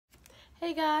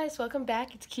Hey guys, welcome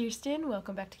back. It's Kirsten.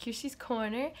 Welcome back to Kirsten's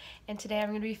Corner. And today I'm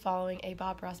going to be following a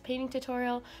Bob Ross painting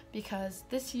tutorial because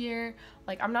this year,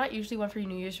 I'm not usually one for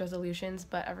New Year's resolutions,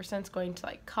 but ever since going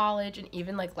to college and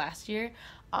even last year,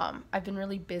 I've been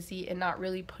really busy and not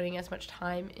really putting as much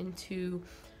time into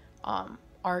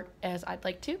art as I'd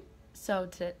like to. So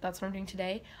that's what I'm doing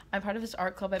today. I'm part of this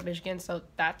art club at Michigan, so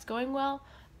that's going well.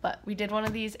 But we did one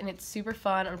of these and it's super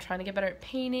fun. I'm trying to get better at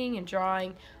painting and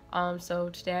drawing. So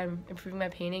today I'm improving my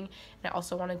painting, and I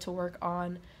also wanted to work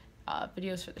on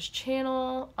videos for this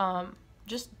channel,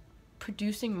 just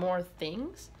producing more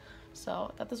things.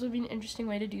 So I thought this would be an interesting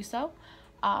way to do so.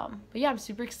 But yeah, I'm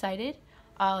super excited.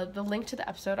 The link to the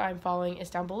episode I'm following is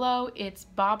down below. It's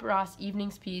Bob Ross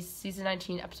Evenings Piece, Season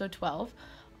 19, Episode 12.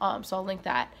 So I'll link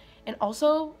that. And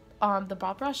also, the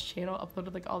Bob Ross channel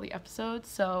uploaded all the episodes,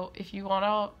 so if you want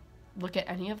to look at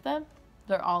any of them,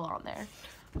 they're all on there.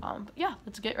 But yeah,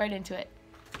 let's get right into it.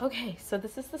 Okay, so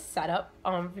this is the setup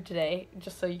for today,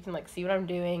 just so you can see what I'm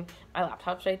doing. My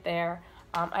laptop's right there.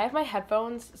 I have my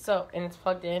headphones, and it's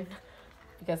plugged in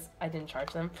because I didn't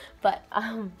charge them. But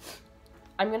I'm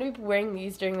gonna be wearing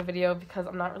these during the video because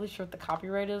I'm not really sure what the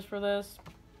copyright is for this.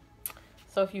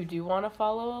 So if you do want to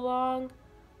follow along,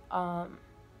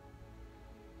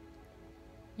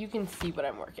 you can see what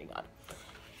I'm working on.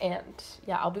 And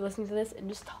yeah, I'll be listening to this and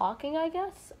just talking, I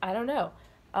guess. I don't know.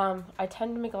 I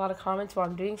tend to make a lot of comments while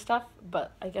I'm doing stuff,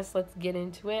 but I guess let's get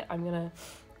into it. I'm gonna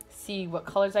see what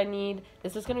colors I need.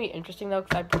 This is gonna be interesting though,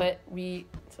 because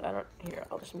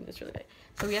I'll just move this really big.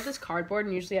 So we have this cardboard,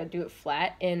 and usually I do it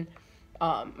flat, and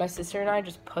my sister and I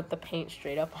just put the paint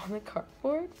straight up on the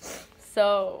cardboard.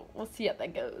 So we'll see how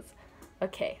that goes.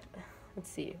 Okay, let's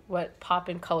see what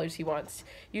pop-in colors he wants.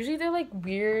 Usually they're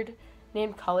weird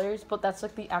named colors, but that's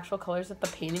the actual colors that the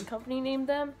painting company named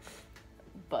them.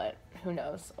 But who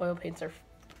knows? Oil paints are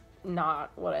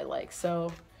not what I like.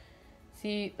 So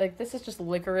see, this is just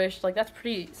licorice. That's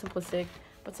pretty simplistic,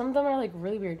 but some of them are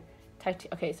really weird.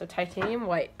 Okay, so titanium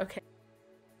white. Okay.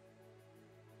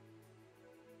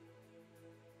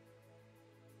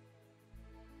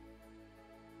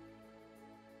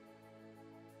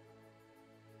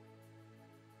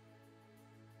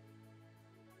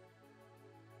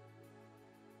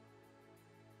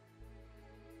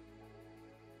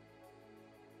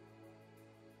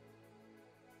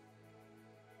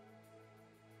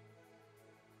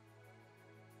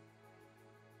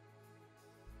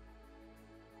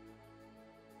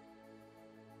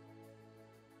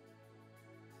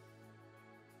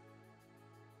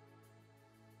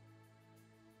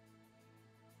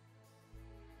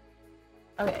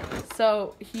 Okay,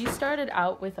 so he started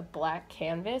out with a black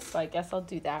canvas, so I guess I'll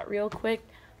do that real quick.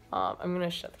 I'm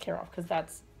gonna shut the camera off because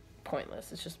that's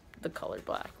pointless. It's just the color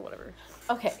black or whatever.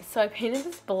 Okay, so I painted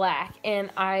this black,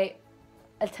 and I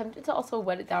attempted to also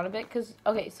wet it down a bit because,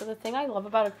 okay, so the thing I love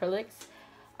about acrylics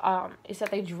is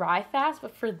that they dry fast,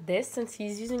 but for this, since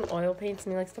he's using oil paints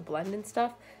and he likes to blend and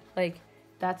stuff,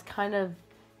 that's kind of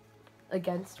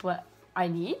against what I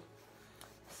need.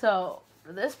 So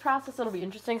for this process, it'll be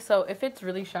interesting. So if it's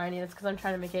really shiny, that's because I'm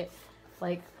trying to make it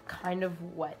kind of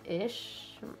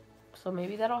wet-ish. So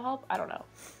maybe that'll help. I don't know.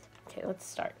 Okay, let's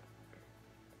start.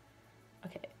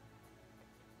 Okay.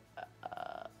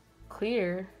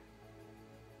 Clear.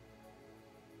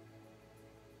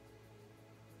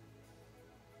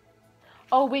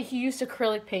 Oh wait, he used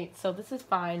acrylic paint, so this is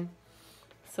fine.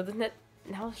 So then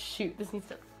now shoot, this needs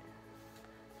to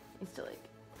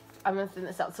I'm gonna thin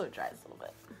this out so it dries a little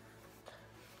bit.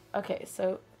 Okay,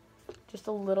 so just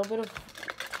a little bit of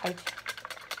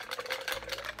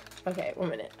Okay, 1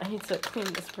 minute. I need to clean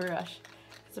this brush.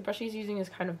 Because the brush he's using is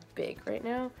kind of big right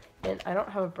now, and I don't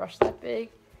have a brush that big.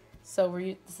 So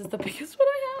this is the biggest one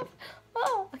I have.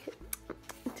 Oh, okay.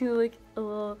 Do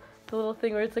the little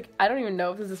thing where it's I don't even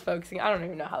know if this is focusing. I don't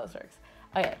even know how this works.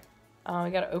 Okay. I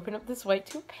gotta open up this white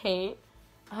to paint.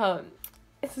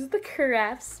 This is the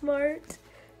Craft Smart.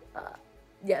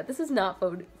 Yeah, this is not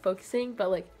focusing,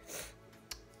 but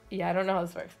yeah, I don't know how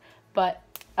this works. But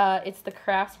it's the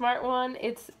Craft Smart one.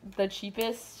 It's the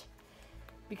cheapest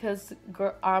because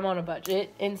I'm on a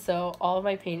budget, and so all of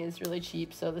my paint is really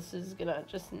cheap. So this is gonna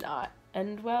just not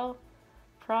end well,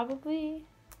 probably.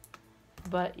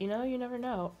 But you never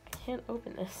know. I can't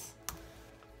open this.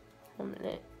 1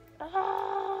 minute.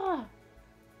 Ah!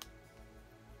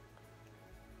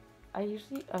 I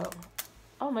usually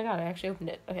Oh my god, I actually opened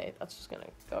it. Okay, that's just gonna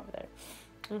go over there.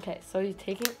 Okay, so he's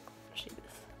taking this.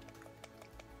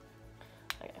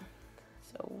 Okay.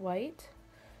 So white.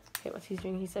 Okay, what's he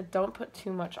doing? He said don't put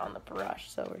too much on the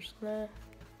brush, so we're just gonna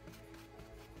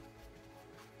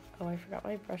Oh, I forgot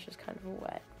my brush is kind of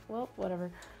wet. Well,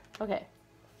 whatever. Okay.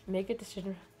 Make a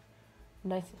decision.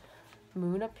 Nice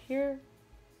moon up here.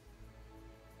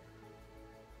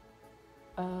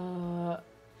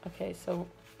 Okay, so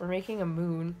we're making a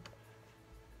moon.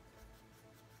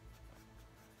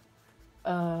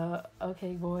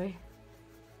 Okay, boy.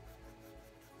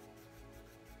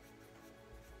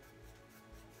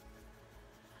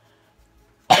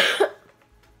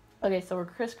 Okay, so we're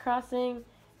crisscrossing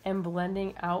and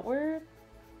blending outward.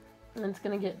 And it's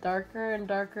gonna get darker and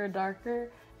darker and darker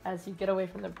as you get away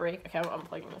from the break. Okay, I'm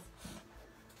unplugging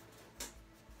this.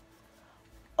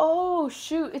 Oh,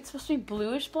 shoot. It's supposed to be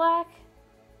bluish black?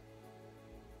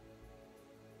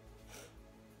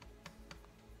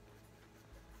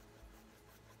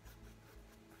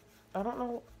 I don't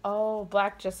know. Oh,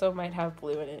 black gesso might have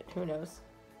blue in it. Who knows?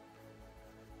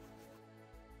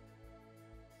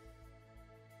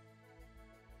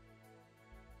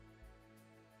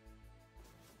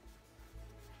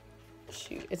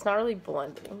 Shoot, it's not really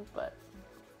blending, but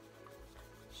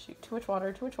shoot, too much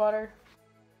water, too much water.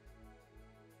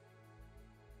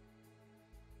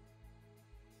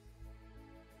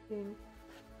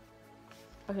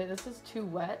 Okay, this is too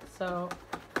wet, so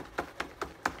I'm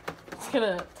just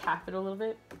gonna tap it a little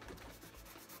bit.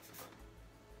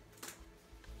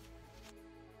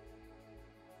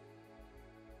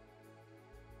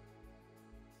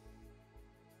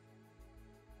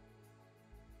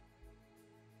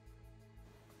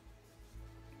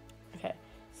 Okay,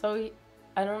 so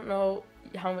I don't know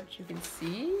how much you can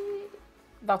see.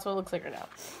 That's what it looks like right now.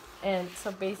 And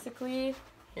so basically,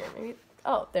 here, maybe,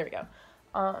 oh, there we go.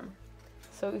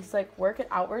 So he's like, work it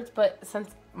outwards, but since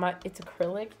it's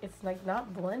acrylic, it's like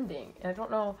not blending. And I don't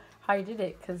know how he did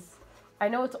it, because I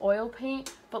know it's oil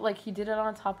paint, but like he did it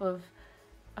on top of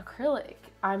acrylic.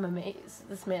 I'm amazed.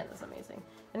 This man is amazing.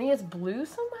 And he has blue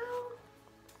somehow?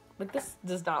 Like, this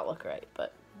does not look right,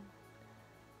 but...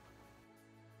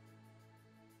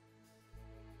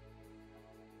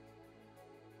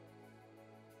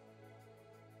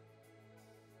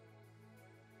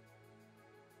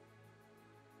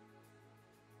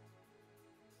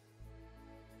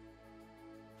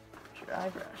 Dry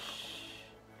brush.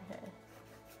 Okay.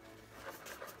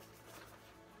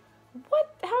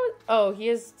 What? How? Oh, he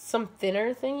has some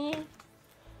thinner thingy?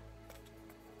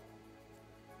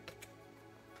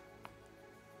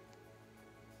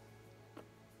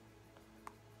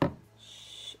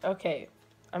 Okay.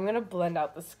 I'm gonna blend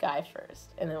out the sky first,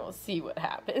 and then we'll see what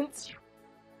happens.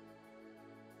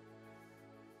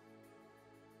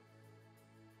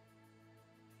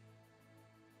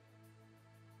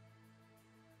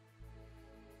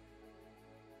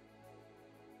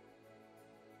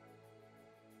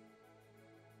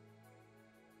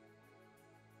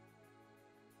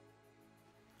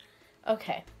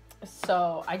 Okay,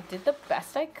 so I did the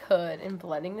best I could in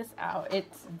blending this out.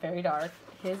 It's very dark.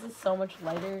 His is so much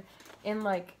lighter, and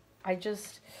like, it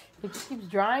just keeps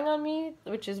drying on me,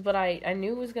 which is what I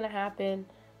knew was gonna happen,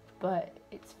 but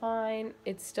it's fine.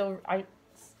 It's still,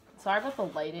 sorry about the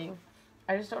lighting.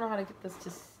 I just don't know how to get this to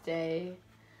stay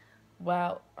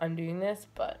while I'm doing this,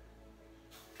 but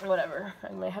whatever.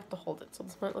 I might have to hold it, so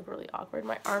this might look really awkward.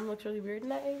 My arm looks really weird in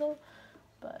that angle,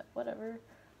 but whatever.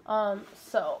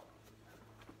 So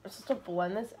just to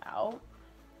blend this out,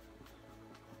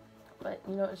 but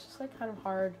you know, it's just like kind of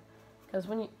hard because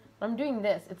when I'm doing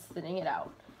this, it's thinning it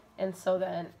out, and so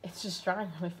then it's just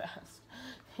drying really fast,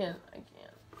 and I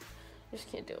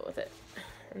just can't deal with it.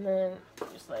 And then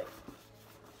just like,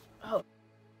 oh,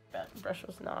 that brush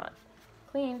was not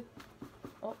clean.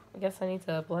 Oh, I guess I need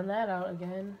to blend that out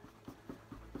again.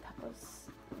 That was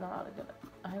not a good.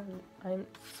 I'm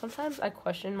sometimes I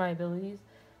question my abilities.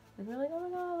 And they're like, oh my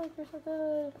god, like, you're so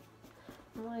good.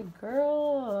 I'm like,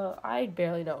 girl, I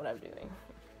barely know what I'm doing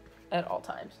at all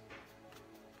times,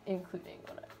 including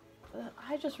when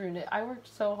I just ruined it. I worked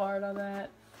so hard on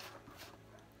that.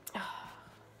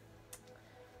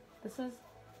 This is,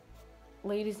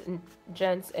 ladies and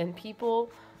gents and people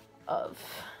of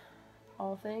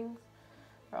all things,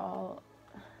 are all,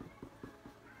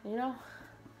 you know,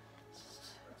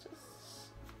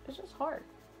 it's just hard.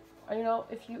 You know,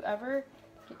 if you ever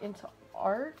into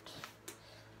art,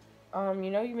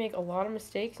 you know, you make a lot of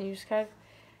mistakes and you just kind of,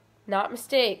 not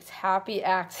mistakes, happy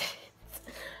accidents.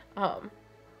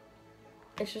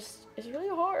 It's really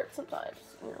hard sometimes.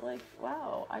 And you're like,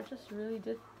 wow, I just really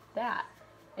did that,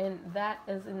 and that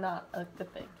is not a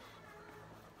good thing.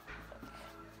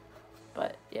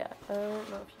 But yeah, I don't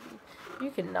know if you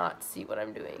cannot see what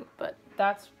I'm doing, but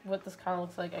that's what this kind of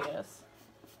looks like, I guess.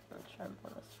 Let's try and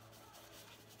blend this.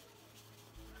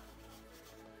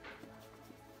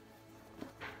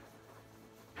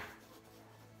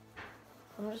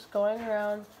 I'm just going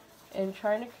around and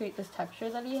trying to create this texture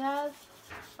that he has.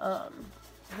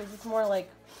 His is more like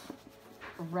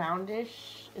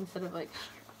roundish instead of like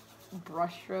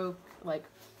brush stroke, like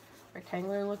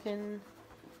rectangular looking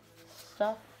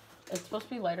stuff. It's supposed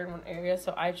to be lighter in one area,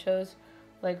 so I chose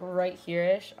like right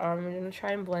here-ish. I'm gonna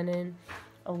try and blend in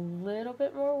a little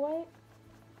bit more white.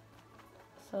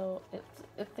 So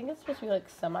I think it's supposed to be like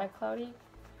semi-cloudy,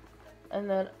 and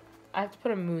then I have to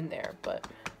put a moon there, but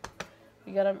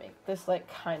we gotta make this like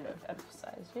kind of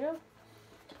emphasized, you know?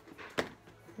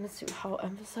 Let's see, how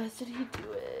emphasized did he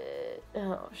do it?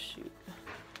 Oh shoot.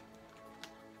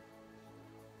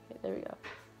 Okay, there we go.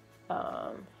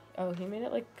 Oh, he made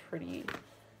it like pretty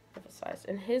emphasized,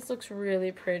 and his looks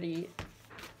really pretty.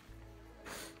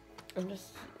 I'm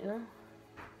just, you know,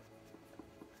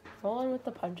 rolling with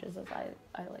the punches, as I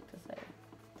like to say.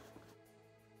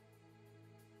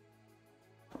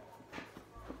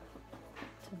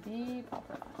 To be Bob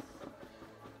Ross.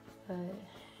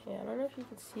 Yeah, I don't know if you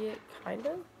can see it, kind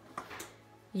of.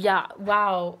 Yeah,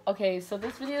 wow. Okay, so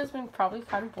this video has been probably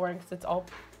kind of boring because it's all,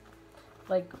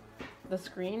 like, the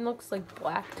screen looks like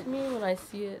black to me when I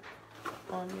see it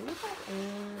on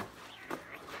YouTube.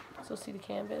 So see the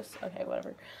canvas? Okay,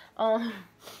 whatever.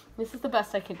 This is the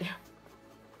best I can do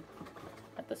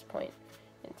at this point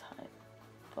in time.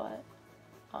 But,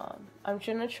 I'm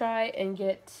gonna try and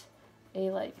get a,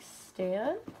 like,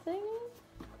 stand thing.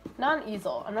 Not an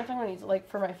easel. I'm not talking about an easel, like,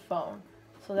 for my phone.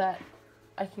 So that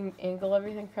I can angle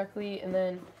everything correctly, and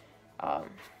then, yeah,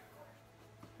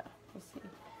 we'll see.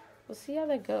 We'll see how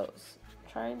that goes.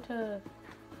 I'm trying to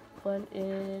blend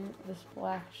in this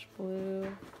blackish blue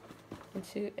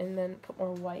into, and then put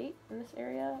more white in this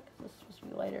area, because it's supposed to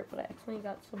be lighter, but I accidentally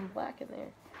got some black in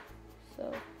there.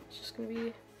 So, it's just going to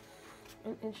be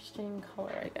an interesting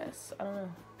color, I guess. I don't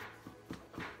know.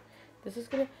 This is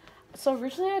going to... So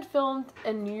originally I'd filmed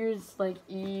a New Year's, like,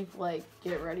 Eve, like,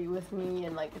 get ready with me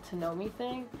and, like, a to know me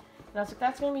thing. And I was like,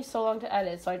 that's going to be so long to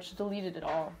edit, so I just deleted it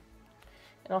all.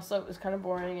 And also it was kind of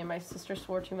boring, and my sister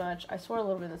swore too much. I swore a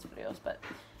little bit in this videos, but...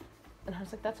 And I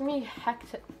was like, that's going to be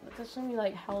that's going to be,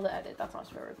 like, hell to edit. That's not a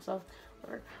swear word, so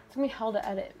whatever. It's going to be hell to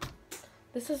edit.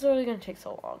 This is really going to take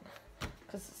so long.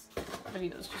 Because this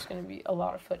video is just going to be a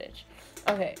lot of footage.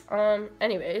 Okay,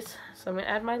 anyways. So I'm going to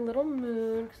add my little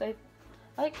moon, because I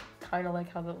like, kind of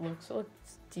like how that looks. It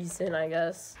looks decent, I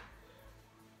guess.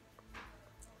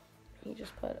 You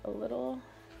just put a little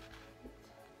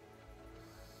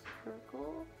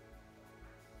circle.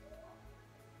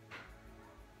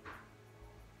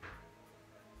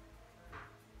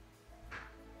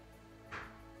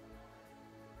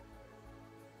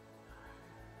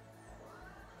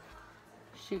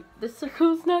 Shoot, this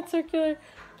circle's not circular.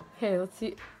 Okay, let's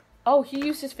see. Oh, he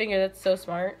used his finger. That's so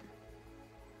smart.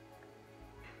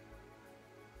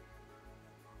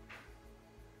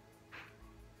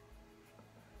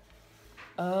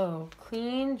 Oh,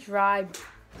 clean, dry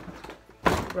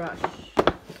brush.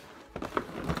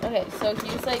 Okay, so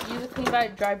he was like, use a clean,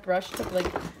 dry brush to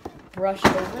like brush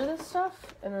over this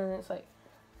stuff, and then it's like,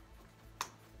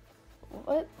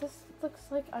 what? This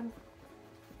looks like I'm.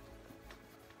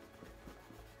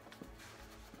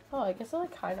 Oh, I guess it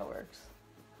like kind of works.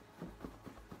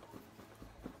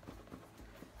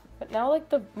 But now like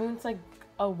the moon's like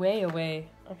away.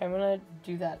 Okay, I'm gonna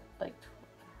do that like.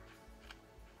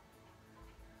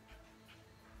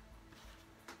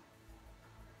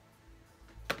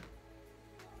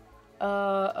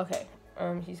 Okay.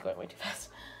 He's going way too fast.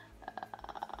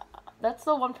 That's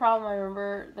the one problem I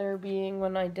remember there being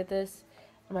when I did this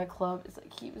in my club. Is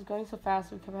like he was going so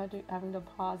fast, we kept having to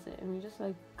pause it, and we just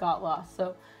like got lost.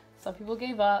 So some people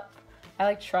gave up. I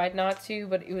like tried not to,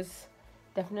 but it was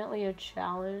definitely a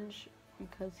challenge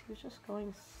because he was just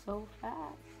going so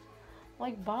fast.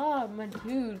 Like, Bob, my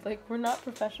dude, like, we're not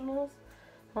professionals.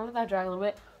 I'll let that dry a little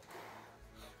bit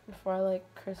before I like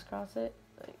crisscross it.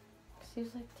 Like, cause he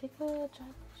was like, take a dry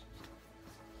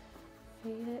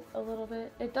fade it a little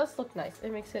bit. It does look nice.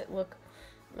 It makes it look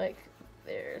like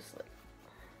there's like,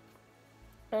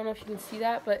 I don't know if you can see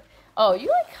that, but oh, you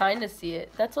like kind of see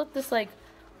it. That's what this like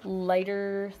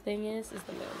lighter thing is the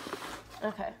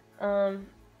moon. Okay.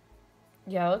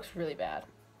 Yeah, it looks really bad.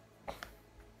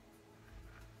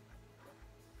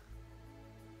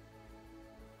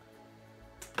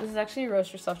 This is actually a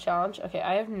roast yourself challenge. Okay,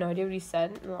 I have no idea what he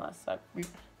said in the last time.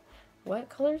 What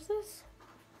color is this?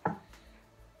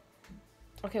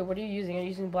 Okay, what are you using? Are you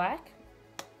using black?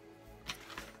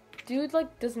 Dude,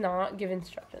 like, does not give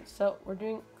instructions. So, we're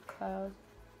doing clouds.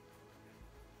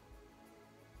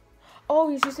 Oh,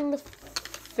 he's using the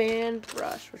fan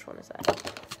brush. Which one is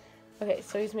that? Okay,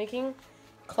 so he's making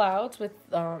clouds with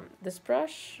this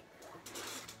brush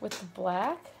with the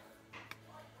black.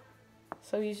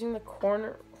 So using the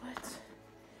corner, what?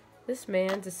 This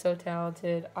man's is so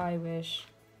talented, I wish.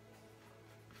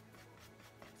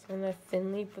 So I'm gonna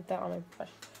thinly put that on my brush.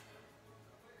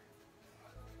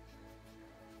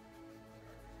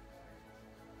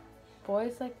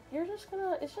 Boys, like, you're just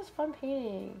gonna, it's just fun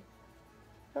painting.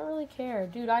 I don't really care.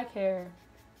 Dude, I care.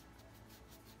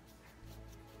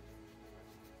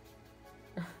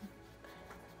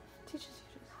 Teaches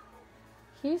you.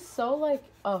 He's so like,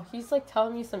 oh, he's like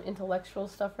telling me some intellectual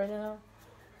stuff right now.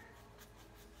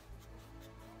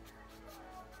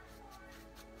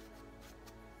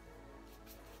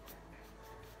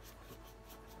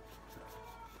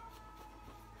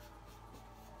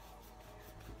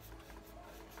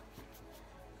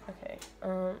 Okay,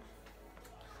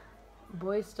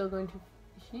 boy's still going to,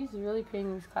 he's really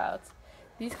painting these clouds.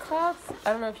 These clouds,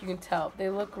 I don't know if you can tell,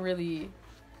 they look really,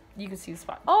 you can see the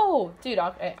spot. Oh, dude,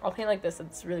 I'll paint like this.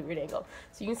 It's a really weird angle.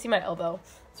 So you can see my elbow.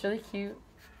 It's really cute.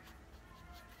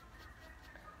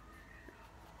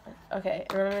 Okay,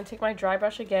 and then I'm going to take my dry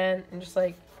brush again and just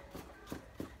like,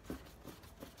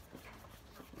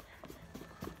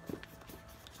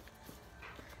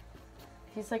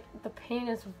 he's like, the paint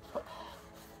is,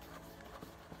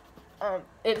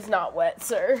 it is not wet,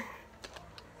 sir.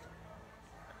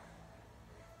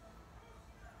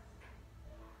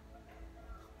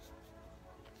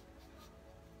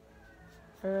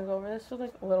 I'm gonna go over this with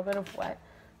like a little bit of wet.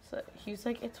 So he's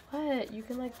like, it's wet, you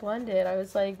can like blend it. I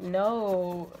was like,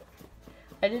 no,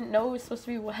 I didn't know it was supposed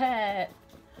to be wet,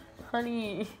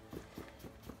 honey.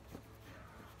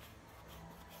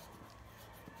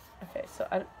 Okay, so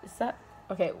is that,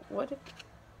 okay, what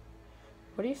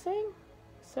are you saying,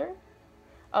 sir?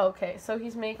 Oh, okay, so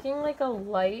he's making like a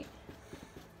light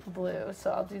blue,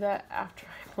 so I'll do that after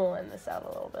I blend this out a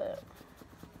little bit.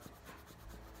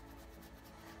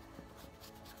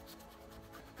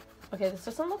 Okay, this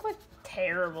doesn't look like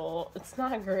terrible. It's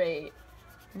not great.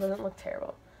 It doesn't look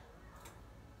terrible.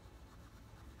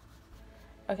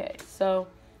 Okay, so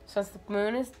since the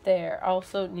moon is there, I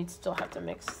also still have to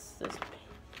mix this paint.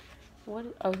 What?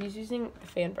 Oh, he's using the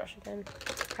fan brush again.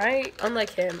 I, unlike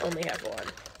him, only have one.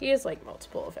 He has like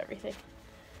multiple of everything.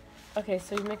 Okay,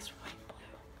 so you mixed white,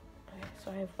 blue. Okay,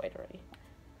 so I have white already.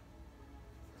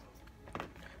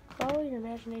 Follow your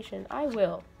imagination. I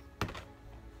will.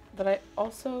 But I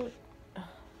also...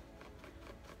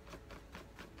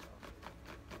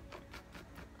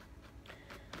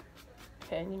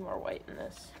 Okay, I need more white in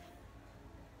this.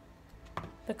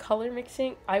 The color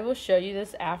mixing, I will show you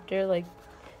this after, like,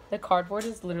 the cardboard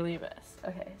is literally a mess.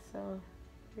 Okay, so...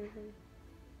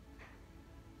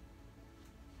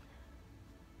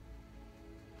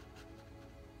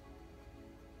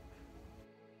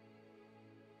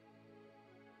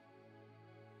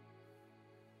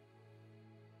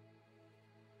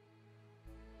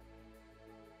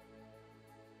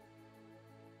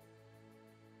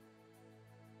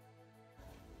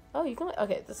 Oh, you can,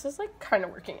 okay, this is like kind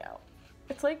of working out.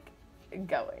 It's like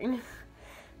going.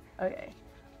 Okay.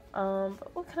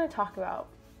 But what can I talk about?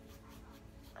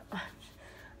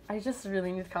 I just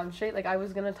really need to concentrate. Like, I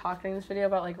was gonna talk during this video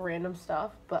about like random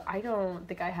stuff, but I don't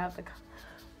think I have the,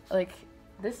 like,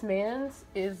 this man's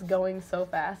is going so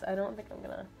fast. I don't think I'm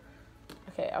gonna,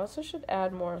 okay, I also should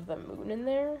add more of the moon in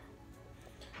there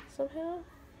somehow.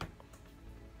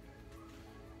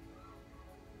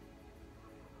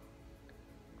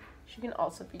 She can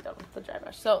also be done with the dry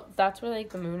brush. So that's where like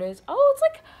the moon is. Oh,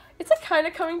 it's like kind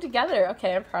of coming together.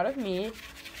 Okay, I'm proud of me.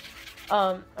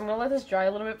 I'm gonna let this dry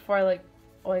a little bit before I like,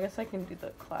 well, I guess I can do the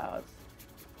clouds.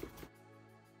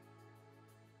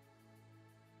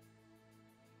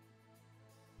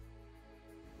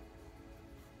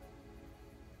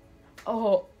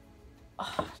 Oh.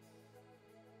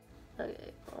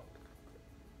 Okay.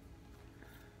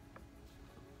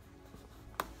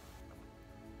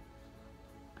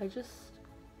 I just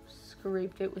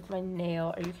scraped it with my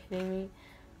nail. Are you kidding me?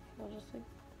 I'll just like...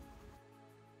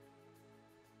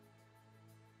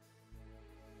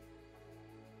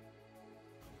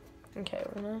 Okay,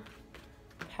 we're gonna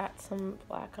pat some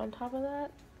black on top of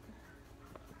that.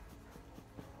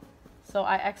 So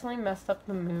I accidentally messed up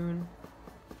the moon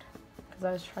because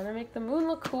I was trying to make the moon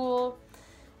look cool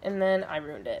and then I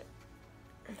ruined it.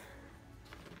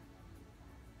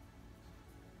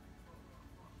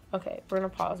 Okay, we're gonna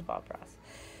pause Bob Ross.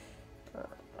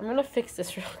 I'm gonna fix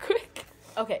this real quick.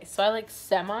 Okay, so I like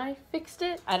semi-fixed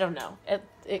it. I don't know.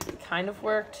 It kind of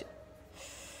worked,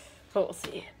 but we'll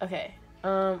see. Okay,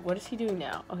 what is he doing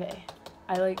now? Okay,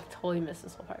 I like totally missed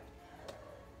this whole part.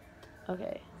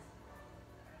 Okay.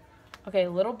 Okay,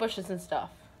 little bushes and stuff.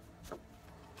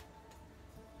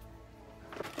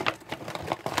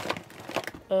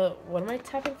 What am I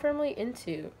tapping firmly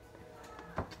into?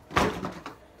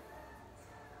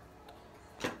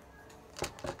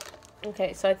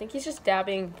 Okay, so I think he's just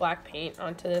dabbing black paint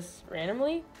onto this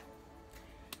randomly,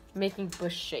 making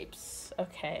bush shapes.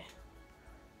 Okay.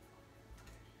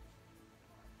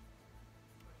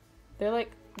 They're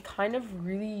like kind of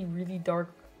really, really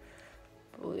dark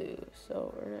blue.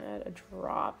 So we're gonna add a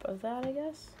drop of that, I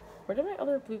guess. Where did my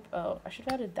other blue? Oh, I should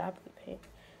have added that blue paint.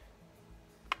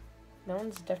 That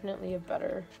one's definitely a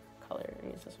better color. I'm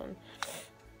gonna use this one.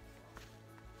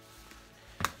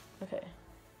 Okay.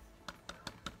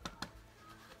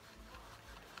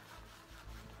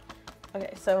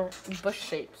 Okay, so bush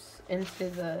shapes into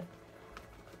the...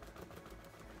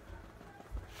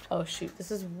 Oh shoot, this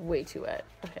is way too wet.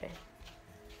 Okay.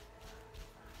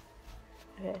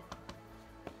 Okay.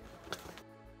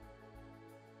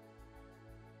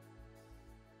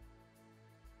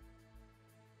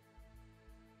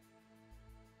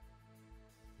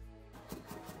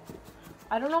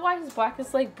 I don't know why his black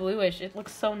is like bluish. It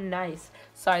looks so nice.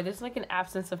 Sorry, there's like an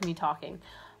absence of me talking.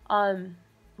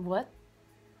 What?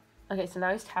 Okay, so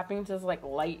now he's tapping into this like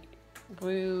light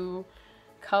blue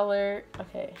color.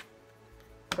 Okay.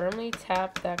 Firmly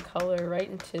tap that color right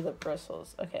into the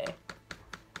bristles. Okay.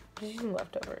 Just using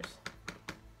leftovers.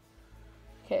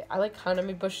 Okay, I like kind of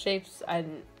my bush shapes. I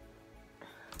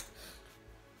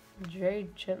very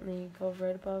gently go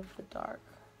right above the dark.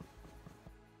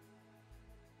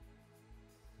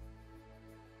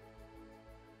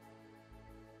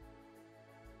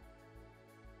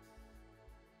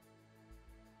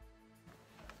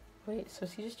 Wait, so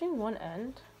is he just doing one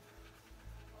end?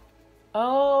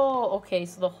 Oh, okay,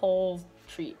 so the whole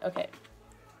tree. Okay.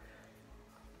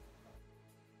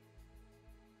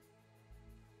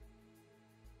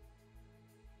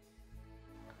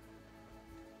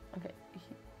 Okay.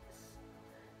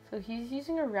 So he's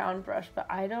using a round brush, but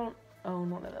I don't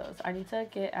own one of those. I need to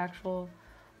get actual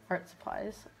art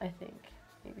supplies, I think.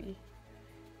 Maybe.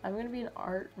 I'm gonna be an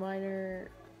art minor.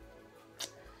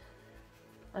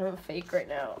 I'm a fake right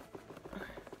now.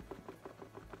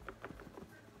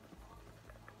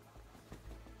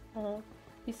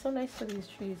 He's so nice to these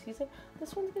trees. He's like,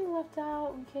 this one's getting left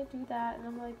out. We can't do that. And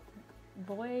I'm like,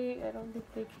 boy, I don't think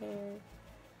they care.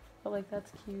 But like,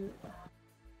 that's cute.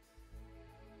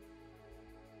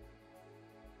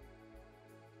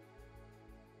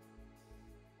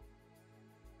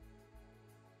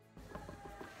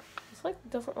 This like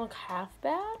doesn't look half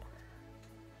bad.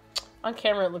 On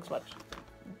camera, it looks much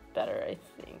better, I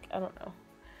think. I don't know.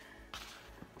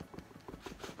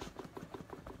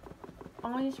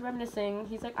 Oh, he's reminiscing.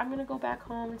 He's like, I'm gonna go back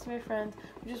home and see my friends.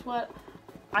 Which is what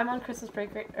I'm on Christmas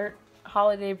break, right, or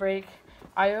holiday break.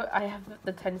 I have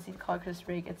the tendency to call it Christmas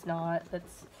break. It's not.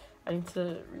 That's, I need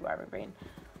to rewire my brain.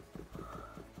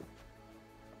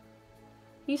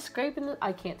 He's scraping the,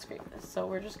 I can't scrape this, so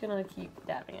we're just gonna keep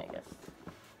dabbing, I guess.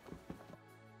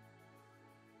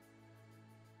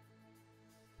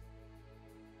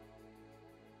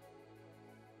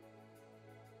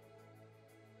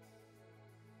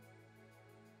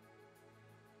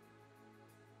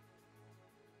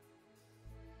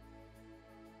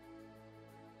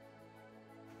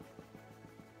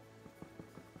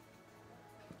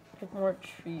 More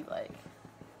tree-like.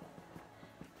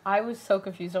 I was so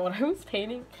confused on what I was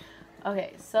painting.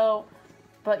 Okay, so,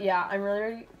 but yeah, I'm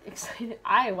really excited.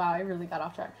 Wow, I really got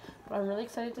off track. But I'm really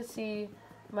excited to see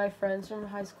my friends from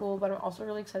high school, but I'm also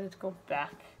really excited to go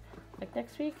back, like,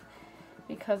 next week,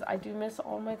 because I do miss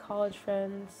all my college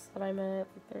friends that I met.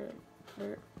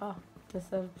 Like, miss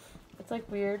them. It's,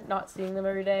 like, weird not seeing them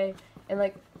every day, and,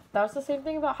 like, that was the same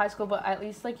thing about high school, but at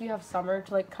least, like, you have summer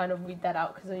to, like, kind of weed that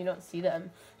out, because then you don't see them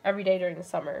every day during the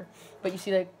summer. But you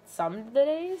see, like, some of the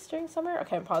days during summer.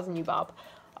 Okay, I'm pausing you, Bob.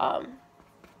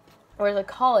 Whereas, like,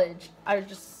 college, I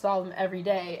just saw them every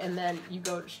day, and then you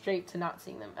go straight to not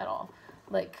seeing them at all.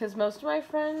 Like, because most of my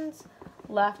friends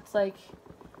left, like,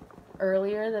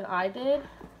 earlier than I did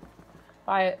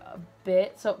by a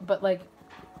bit. So, but, like,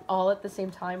 all at the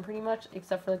same time, pretty much,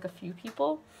 except for, like, a few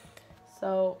people.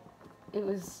 So it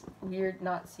was weird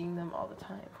not seeing them all the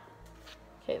time.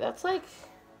 Okay, that's like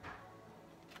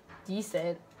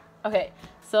decent. Okay,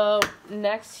 so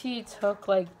next he took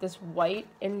like this white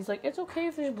and he's like, it's okay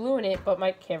if there's blue in it, but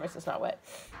my canvas is not wet.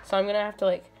 So I'm gonna have to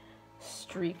like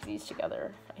streak these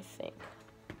together, I think.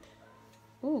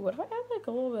 Ooh, what if I add like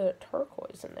a little bit of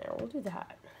turquoise in there? We'll do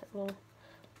that. It'll look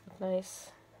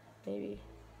nice, maybe.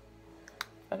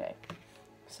 Okay.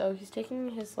 So he's taking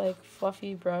his, like,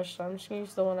 fluffy brush, so I'm just going to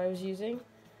use the one I was using.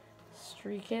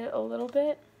 Streak it a little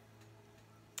bit.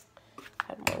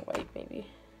 Add more white, maybe.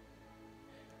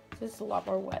 This is a lot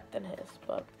more wet than his,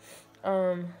 but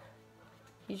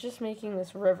He's just making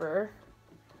this river.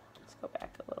 Let's go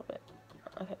back a little bit.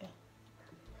 Okay.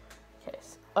 Okay.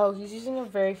 So, oh, he's using a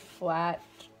very flat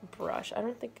brush. I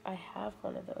don't think I have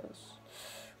one of those.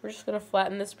 We're just gonna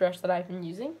flatten this brush that I've been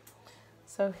using.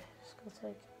 So just goes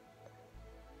like.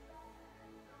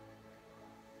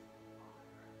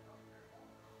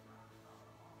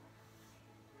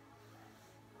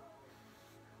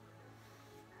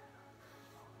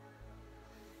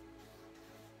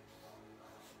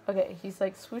 Okay, he's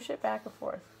like swoosh it back and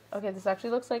forth. Okay, this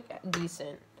actually looks like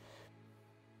decent.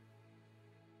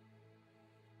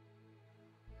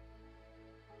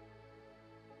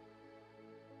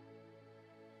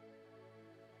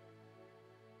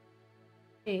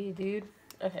 Hey, dude.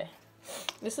 Okay.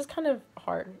 This is kind of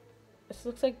hard. This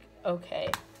looks like okay.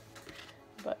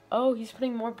 But, oh, he's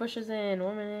putting more bushes in.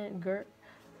 1 minute.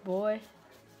 Boy.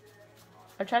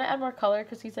 I'm trying to add more color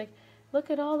because he's like, look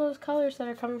at all those colors that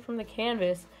are coming from the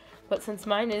canvas. But since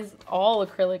mine is all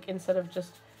acrylic instead of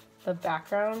just the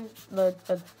background, the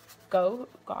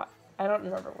I don't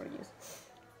remember what to use.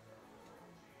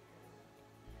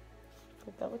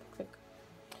 Like that looks like,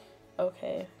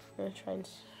 okay, I'm gonna try and,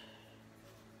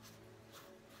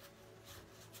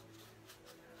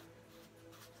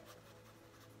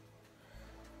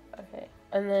 okay,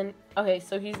 and then, okay,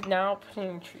 so he's now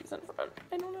putting trees in front.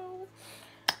 I don't know.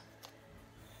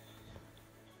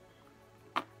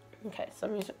 Okay, so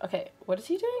I'm using, okay, what is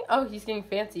he doing? Oh, he's getting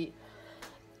fancy.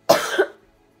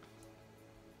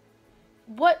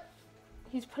 What?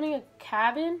 He's putting a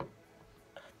cabin?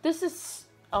 This is,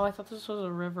 oh, I thought this was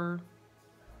a river.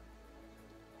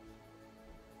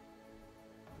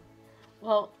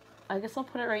 Well, I guess I'll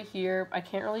put it right here. I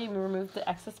can't really remove the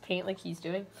excess paint like he's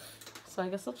doing. So I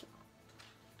guess I'll,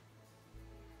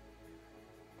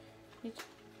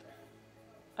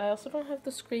 I also don't have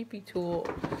the scrapey tool.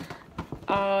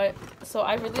 So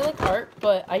I really like art,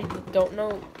 but I don't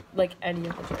know, like, any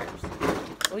of the terms.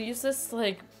 We'll use this,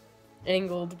 like,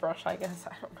 angled brush, I guess.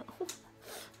 I don't know.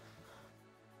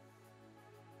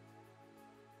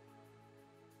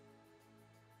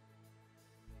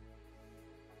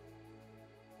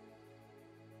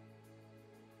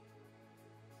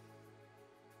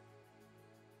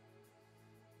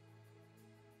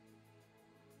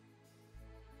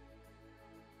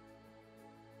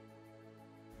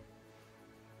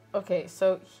 Okay,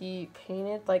 so he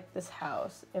painted, like, this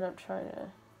house, and I'm trying to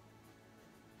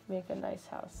make a nice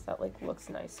house that, like, looks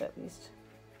nice at least.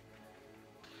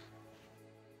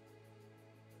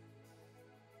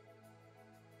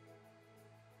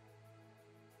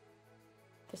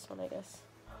 This one, I guess.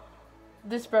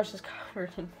 This brush is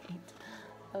covered in paint.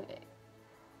 Okay.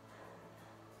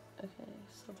 Okay,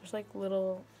 so there's, like,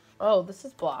 little, oh, this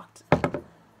is blocked.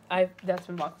 That's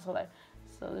been blocked this whole time.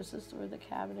 So this is where the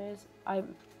cabin is.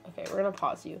 Okay, we're gonna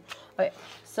pause you. Okay,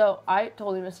 so I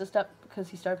told him to step because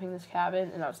he started painting this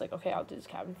cabin, and I was like, okay, I'll do this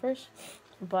cabin first.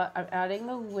 But I'm adding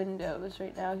the windows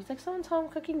right now. He's like, someone's home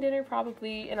cooking dinner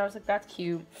probably, and I was like, that's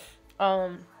cute.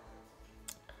 Comment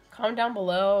down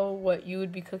below what you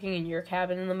would be cooking in your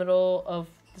cabin in the middle of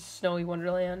the snowy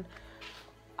wonderland.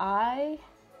 I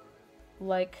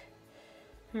like,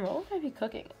 what would I be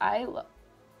cooking? For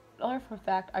a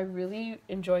fact, I really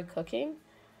enjoy cooking.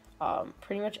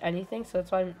 Pretty much anything, so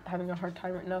that's why I'm having a hard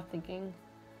time right now thinking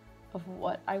of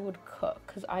what I would cook,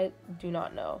 because I do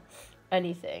not know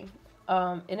anything.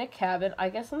 In a cabin, I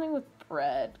guess something with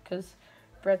bread, because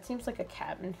bread seems like a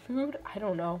cabin food. I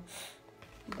don't know.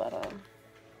 But,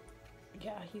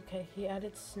 yeah, he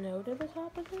added snow to the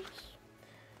top of this.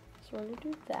 So we're gonna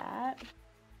do that.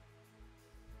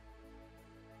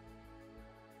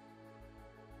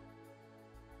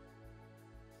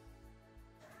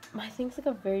 I think it's like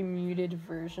a very muted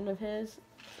version of his.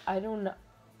 I don't know.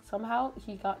 Somehow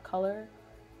he got color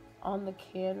on the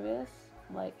canvas,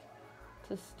 like,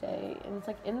 to stay. And it's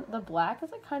like, in the black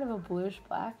is like kind of a bluish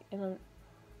black. And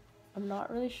I'm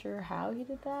not really sure how he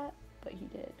did that, but he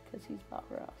did, because he's Bob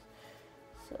Ross.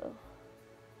 So,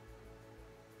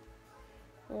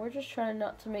 and we're just trying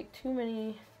not to make too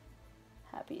many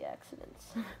happy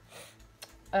accidents.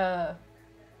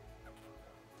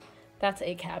 That's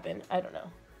a cabin. I don't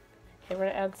know. Okay, we're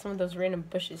gonna add some of those random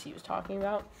bushes he was talking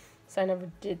about. So I never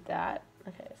did that.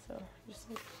 Okay, so just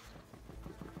like,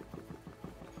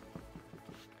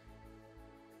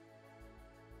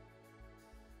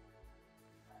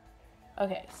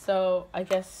 okay, so I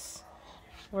guess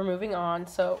we're moving on.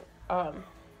 So,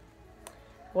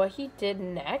 what he did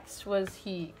next was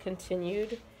he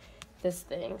continued this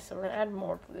thing. So we're gonna add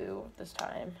more blue this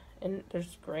time, and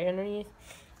there's gray underneath,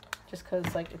 just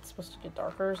because, like, it's supposed to get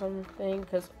darker or something,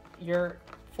 because your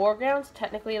foregrounds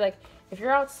technically, like, if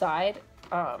you're outside,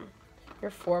 your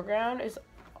foreground is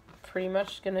pretty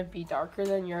much gonna be darker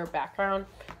than your background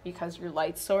because your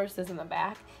light source is in the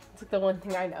back. It's like the one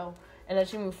thing I know. And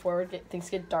as you move forward, things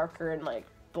get darker and like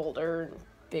bolder and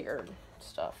bigger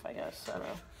stuff, I guess.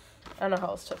 I don't know how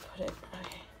else to put it.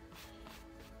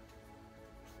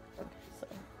 Okay, so,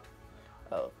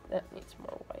 oh, that needs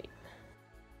more white.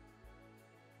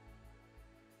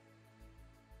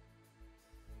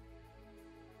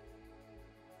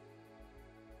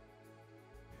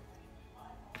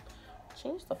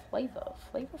 Change the flavor.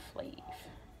 Flavor Flav.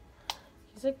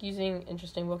 He's like using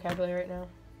interesting vocabulary right now.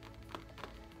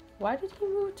 Why did he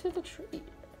move to the tree?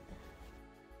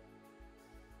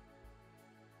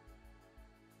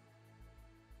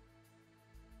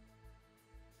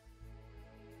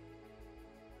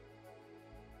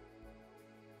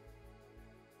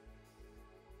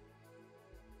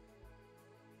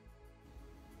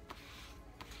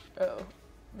 Oh,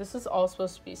 this is all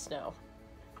supposed to be snow.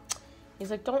 He's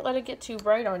like, don't let it get too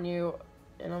bright on you.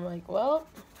 And I'm like, well,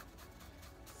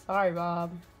 sorry,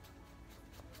 Bob.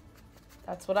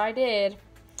 That's what I did. Okay,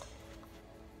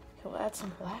 we'll add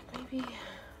some black, maybe.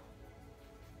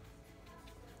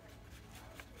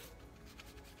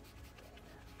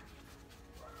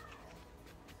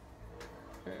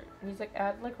 He's like,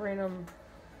 add like random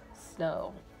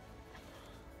snow.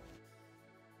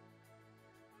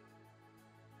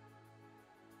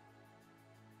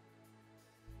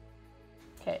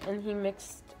 Okay, and he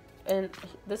mixed, and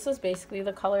this is basically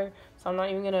the color, so I'm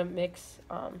not even gonna mix.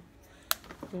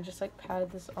 We just like patted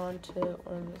this onto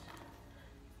one of this.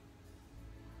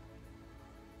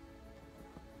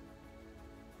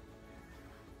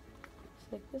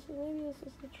 It's like, maybe this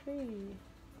is the tree.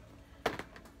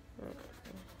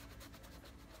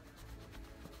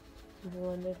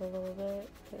 Blend it a little bit,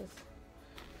 because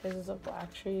this is a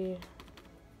black tree.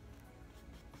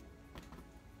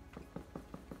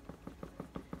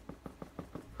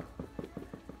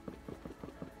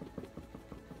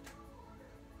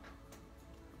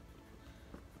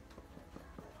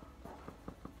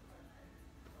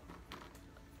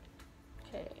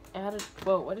 Added,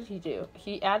 whoa, what did he do?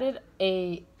 He added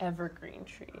a evergreen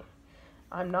tree.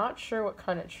 I'm not sure what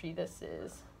kind of tree this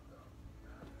is.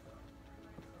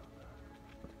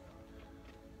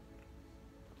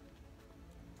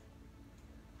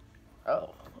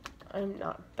 Oh, I'm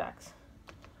not back.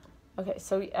 Okay,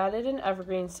 so he added an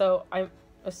evergreen, so I'm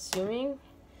assuming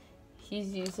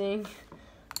he's using,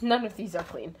 none of these are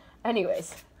clean.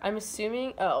 Anyways, I'm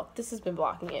assuming, oh, this has been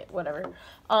blocking it, whatever.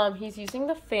 He's using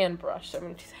the fan brush, so I'm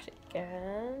gonna do that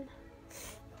again.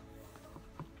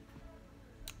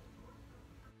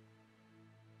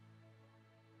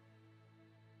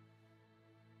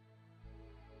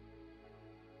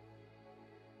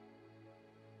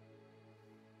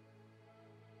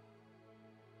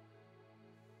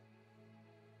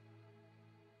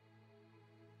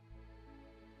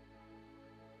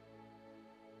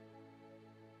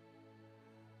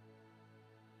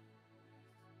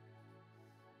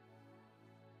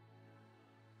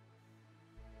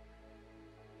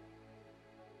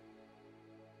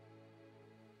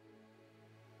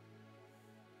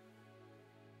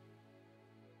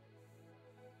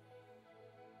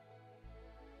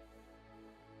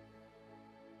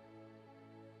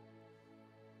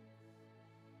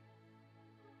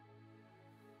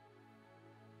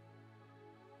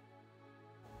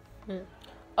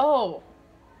 Oh,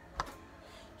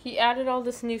 he added all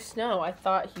this new snow. I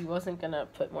thought he wasn't gonna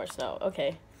put more snow.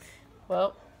 Okay,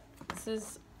 well, this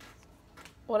is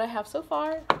what I have so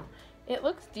far. It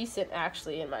looks decent,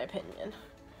 actually, in my opinion.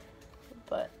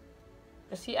 But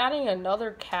is he adding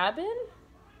another cabin?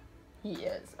 He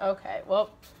is. Okay,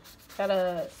 well,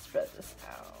 gotta spread this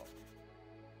out.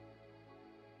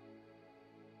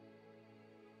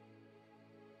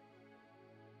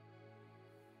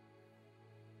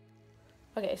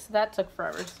 Okay, so that took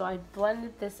forever. So I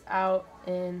blended this out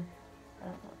in, I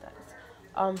don't know what that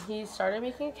is. He started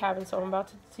making a cabin, so I'm about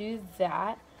to do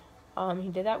that. He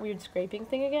did that weird scraping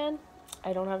thing again.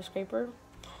 I don't have a scraper,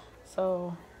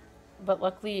 so, but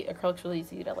luckily acrylic's really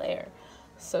easy to layer.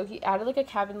 So he added like a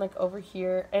cabin like over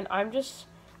here, and I'm just,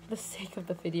 for the sake of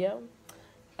the video,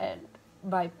 and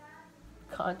by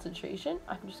concentration,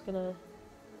 I'm just gonna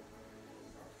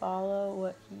follow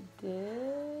what he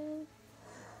did.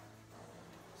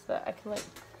 So that I can like,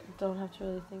 don't have to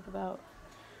really think about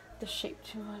the shape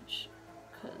too much,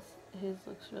 because his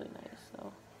looks really nice,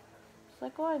 so it's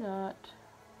like, why not?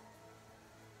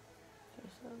 Okay,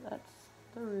 so that's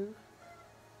the roof.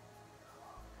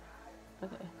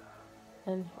 Okay,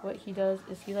 and what he does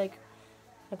is he like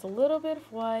That's a little bit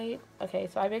of white. Okay,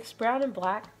 so I mixed brown and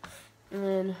black, and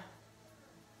then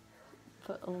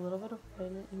put a little bit of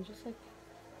white in it and just like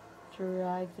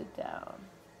drags it down.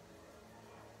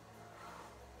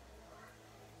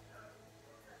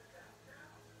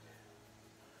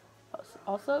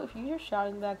 Also, if you hear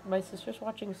shouting back, my sister's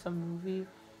watching some movie.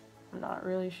 I'm not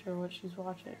really sure what she's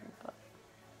watching, but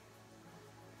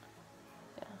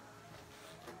yeah.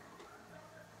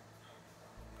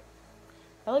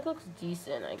 That like looks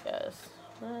decent, I guess.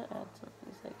 I'm gonna add some of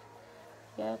these like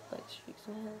streaks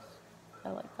in his. I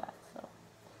like that, so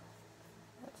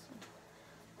add some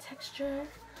texture.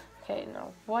 Okay,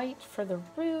 now white for the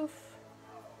roof.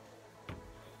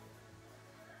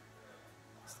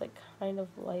 It's like kind of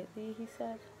lightly, he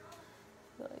said.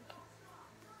 Like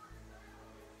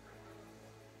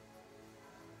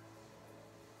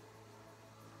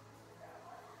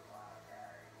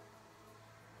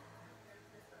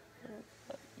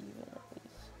even at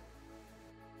least.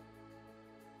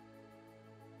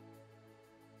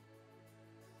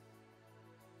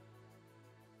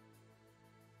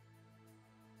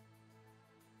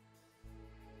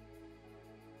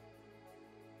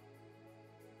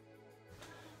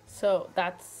 So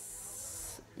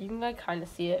that's, you can like kind of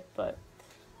see it, but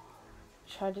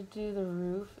tried to do the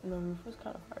roof, and the roof was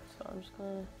kind of hard, so I'm just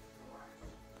gonna.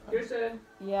 Kirsten,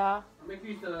 Yeah. I'll make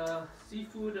you the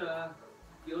seafood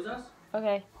gyozas.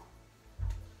 Okay.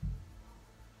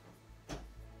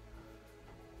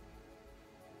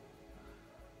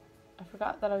 I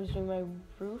forgot that I was doing my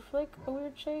roof like a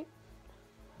weird shape.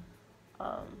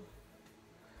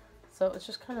 So it's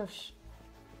just kind of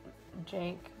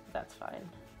jank. That's fine.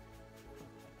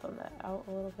 Bump that out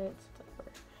a little bit so that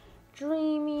we're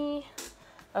dreamy.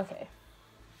 Okay.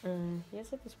 He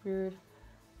has like this weird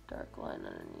dark line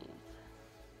underneath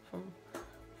from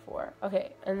 4.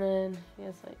 Okay, and then he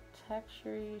has like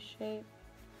texture-y shape.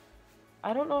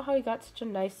 I don't know how he got such a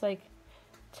nice like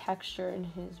texture in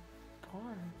his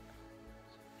barn.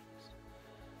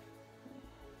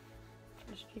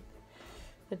 Just keep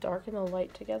the dark and the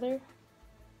light together.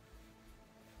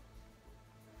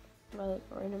 Am I like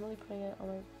randomly putting it on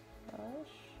my brush?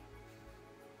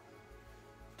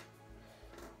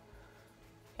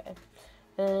 Okay.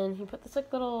 And he put this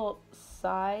like little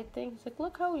side thing. He's like,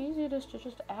 look how easy it is to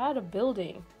just add a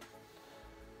building.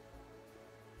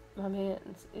 My man,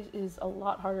 it is a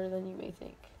lot harder than you may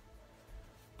think.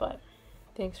 But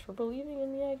thanks for believing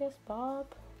in me, I guess,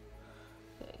 Bob.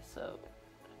 Okay, so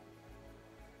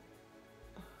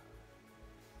you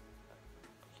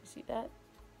see that?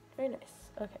 Very nice.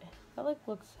 Okay, that like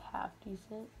looks half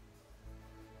decent.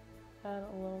 Add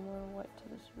a little more white to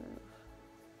this roof.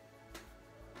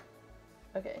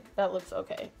 Okay, that looks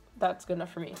okay. That's good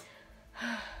enough for me.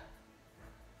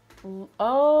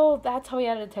 Oh, that's how he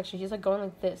added a texture. He's like going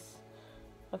like this.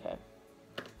 Okay,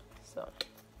 so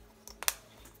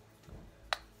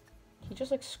he just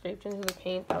like scraped into the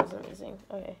paint. That was amazing.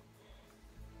 Okay,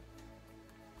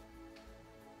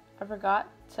 I forgot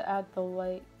to add the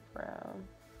light brown,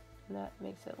 and that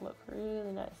makes it look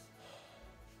really nice.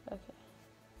 Okay,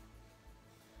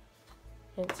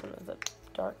 and some of the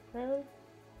dark brown.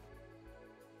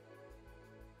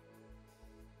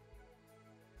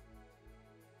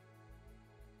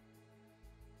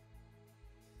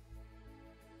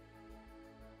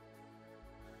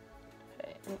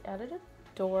 And added a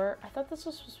door. I thought this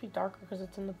was supposed to be darker because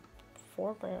it's in the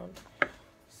foreground.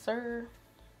 Sir.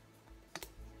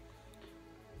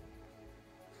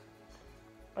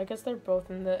 I guess they're both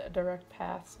in the direct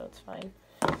path, so it's fine.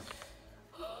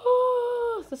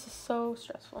 Oh, this is so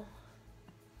stressful.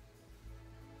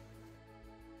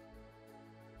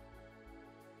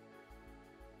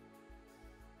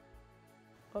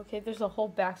 Okay, there's a whole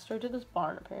backstory to this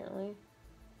barn, apparently.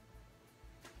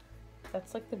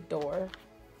 That's like the door.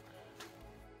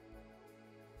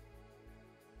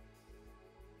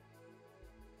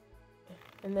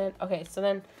 And then, okay, so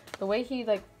then the way he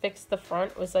like fixed the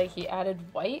front was like he added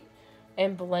white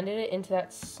and blended it into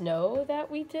that snow that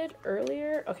we did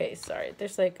earlier. Okay, sorry.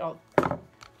 There's like, oh,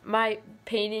 my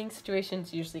painting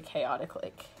situation's usually chaotic,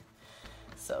 like,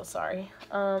 so sorry.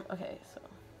 Okay, so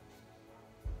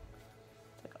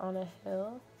it's like on a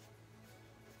hill.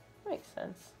 Makes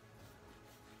sense.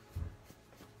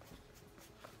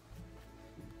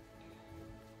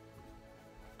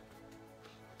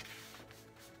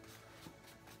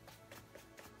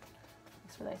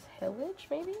 A nice hillage,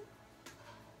 maybe?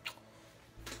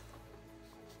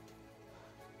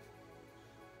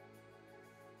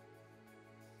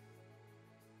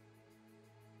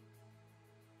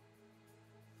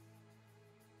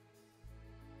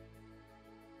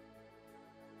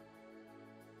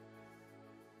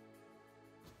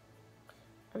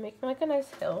 I'm making like a nice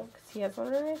hill because he has one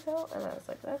a nice hill, and I was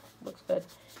like, that looks good. And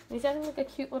he's adding like a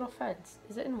cute little fence.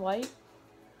 Is it in white?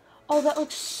 Oh, that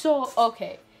looks so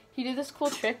okay. He did this cool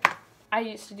trick. I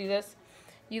used to do this.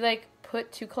 You like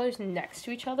put two colors next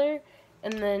to each other,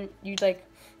 and then you like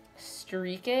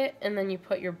streak it, and then you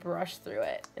put your brush through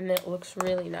it, and it looks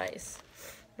really nice.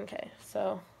 Okay,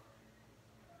 so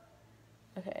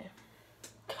okay.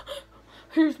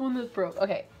 Here's one that broke.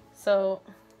 Okay, so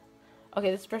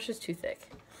okay, this brush is too thick.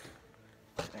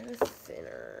 I was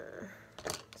thinner.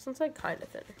 This one's like kind of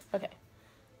thinner. Okay,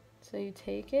 so you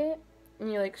take it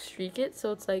and you like streak it,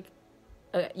 so it's like,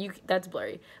 okay, that's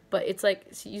blurry, but it's like,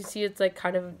 so you see it's like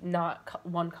kind of not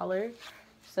one color.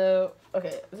 So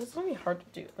okay, this is gonna be hard to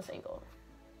do at this angle.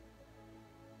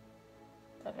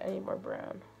 Okay, I need more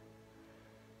brown.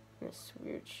 And this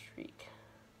weird streak.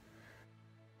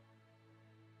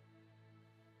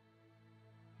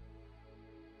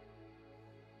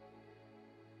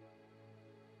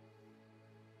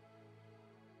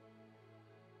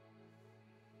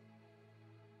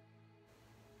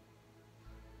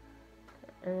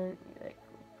 And then you like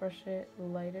brush it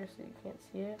lighter so you can't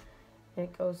see it, and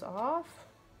it goes off.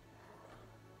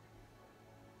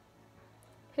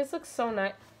 His looks so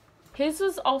nice. His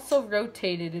was also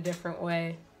rotated a different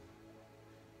way.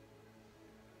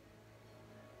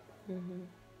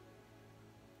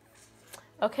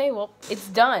 Okay, well, it's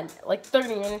done. Like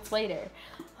 30 minutes later.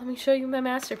 Let me show you my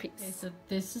masterpiece. Okay, so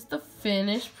this is the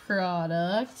finished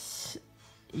product.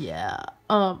 Yeah.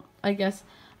 I guess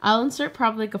I'll insert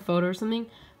probably like a photo or something.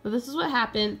 But this is what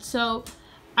happened. So,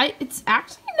 it's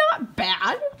actually not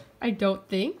bad, I don't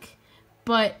think.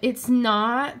 But it's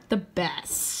not the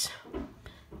best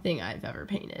thing I've ever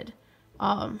painted.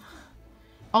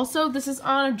 Also, this is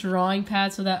on a drawing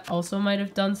pad, so that also might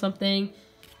have done something.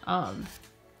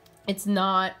 It's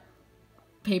not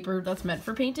paper that's meant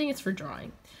for painting, it's for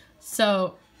drawing.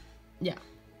 So, yeah.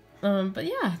 But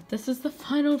yeah, this is the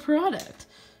final product.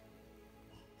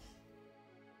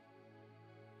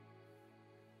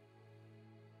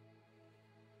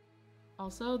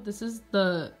 Also, this is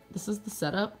the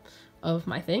setup of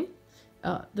my thing.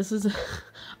 This is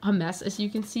a mess, as you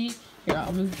can see. Here,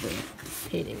 I'll move the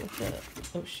painting with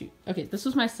the, oh shoot. Okay, this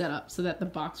was my setup so that the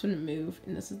box wouldn't move,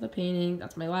 and this is the painting.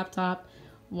 That's my laptop,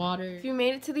 water. If you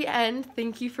made it to the end,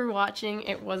 thank you for watching.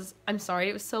 I'm sorry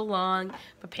it was so long,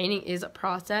 but painting is a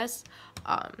process,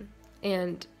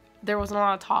 and there wasn't a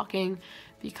lot of talking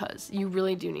because you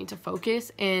really do need to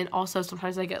focus, and also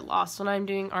sometimes I get lost when I'm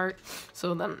doing art,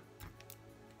 so then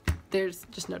there's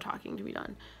just no talking to be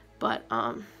done. But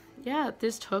yeah,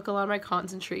 this took a lot of my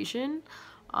concentration.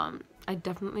 I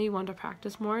definitely want to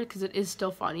practice more because it is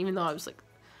still fun, even though I was like,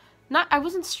 I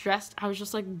wasn't stressed. I was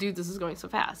just like, dude, this is going so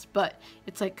fast. But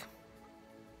it's like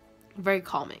very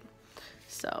calming.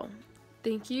 So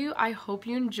thank you. I hope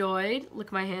you enjoyed. Look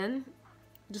at my hand.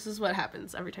 This is what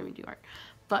happens every time you do art.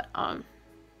 But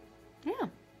yeah,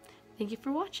 thank you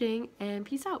for watching, and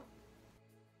peace out.